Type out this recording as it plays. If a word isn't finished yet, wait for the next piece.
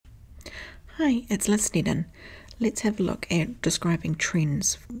Hi, it's Liz Sneddon. Let's have a look at describing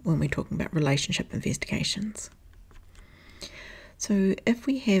trends when we're talking about relationship investigations. So if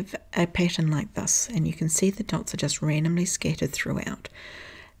we have a pattern like this, and you can see the dots are just randomly scattered throughout,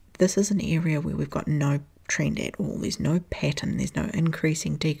 this is an area where we've got no trend at all. There's no pattern, there's no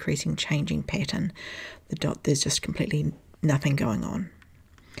increasing, decreasing, changing pattern. There's just completely nothing going on.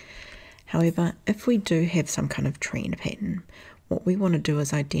 However, if we do have some kind of trend pattern, what we want to do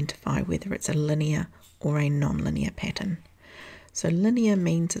is identify whether it's a linear or a non-linear pattern. So linear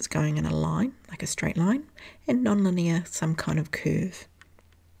means it's going in a line, like a straight line, and non-linear, some kind of curve.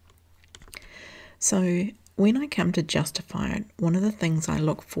 So when I come to justify it, one of the things I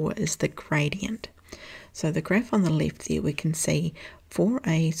look for is the gradient. So the graph on the left there, we can see for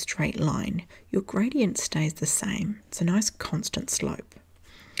a straight line, your gradient stays the same. It's a nice constant slope.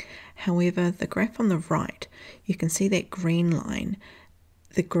 However, the graph on the right, you can see that green line,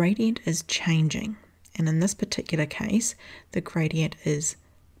 the gradient is changing. And in this particular case, the gradient is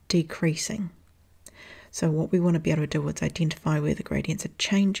decreasing. So what we want to be able to do is identify whether the gradients are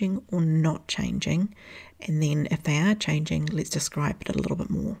changing or not changing. And then if they are changing, let's describe it a little bit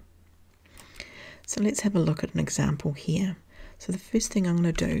more. So let's have a look at an example here. So the first thing I'm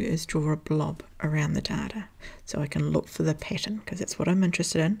going to do is draw a blob around the data so I can look for the pattern, because that's what I'm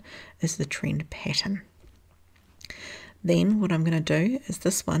interested in, is the trend pattern. Then what I'm going to do is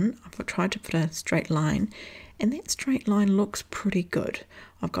this one, I've tried to put a straight line, and that straight line looks pretty good.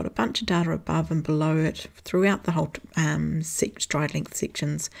 I've got a bunch of data above and below it throughout the whole stride length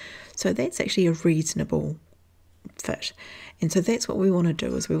sections, so that's actually a reasonable fit. And so that's what we want to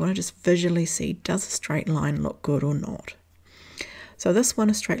do, is we want to just visually see, does a straight line look good or not? So this one,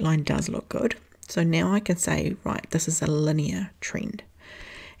 a straight line, does look good. So now I can say, right, this is a linear trend.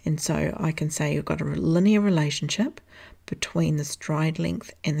 And so I can say you've got a linear relationship between the stride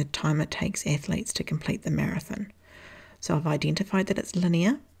length and the time it takes athletes to complete the marathon. So I've identified that it's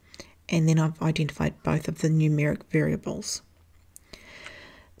linear, and then I've identified both of the numeric variables.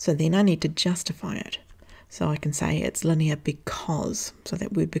 So then I need to justify it. So I can say it's linear because, so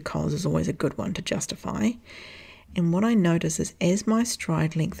that word because is always a good one to justify. And what I notice is as my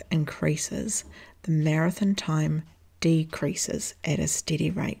stride length increases, the marathon time decreases at a steady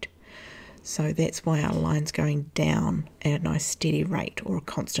rate. So that's why our line's going down at a nice steady rate, or a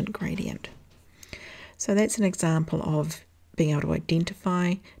constant gradient. So that's an example of being able to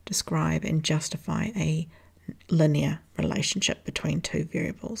identify, describe, and justify a linear relationship between two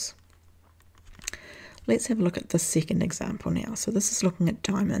variables. Let's have a look at the second example now. So this is looking at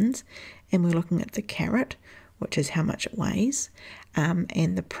diamonds, and we're looking at the carat, which is how much it weighs,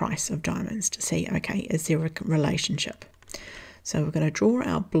 and the price of diamonds to see, okay, is there a relationship? So we're going to draw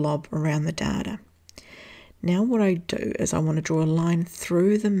our blob around the data. Now what I do is I want to draw a line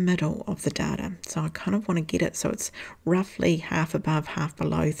through the middle of the data. So I kind of want to get it so it's roughly half above, half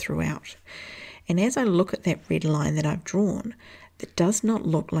below throughout. And as I look at that red line that I've drawn, it does not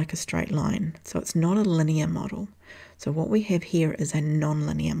look like a straight line. So it's not a linear model. So what we have here is a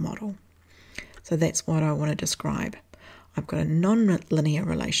non-linear model. So that's what I want to describe. I've got a non-linear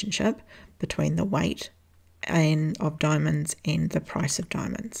relationship between the weight of diamonds and the price of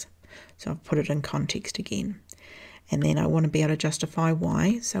diamonds. So I've put it in context again. And then I want to be able to justify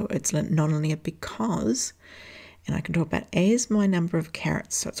why. So it's non-linear because, and I can talk about as my number of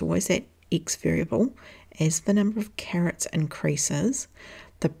carats, so it's always that X variable, as the number of carats increases,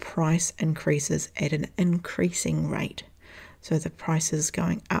 the price increases at an increasing rate. So the price is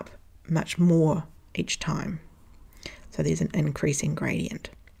going up much more each time. So there's an increasing gradient.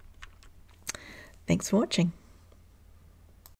 Thanks for watching.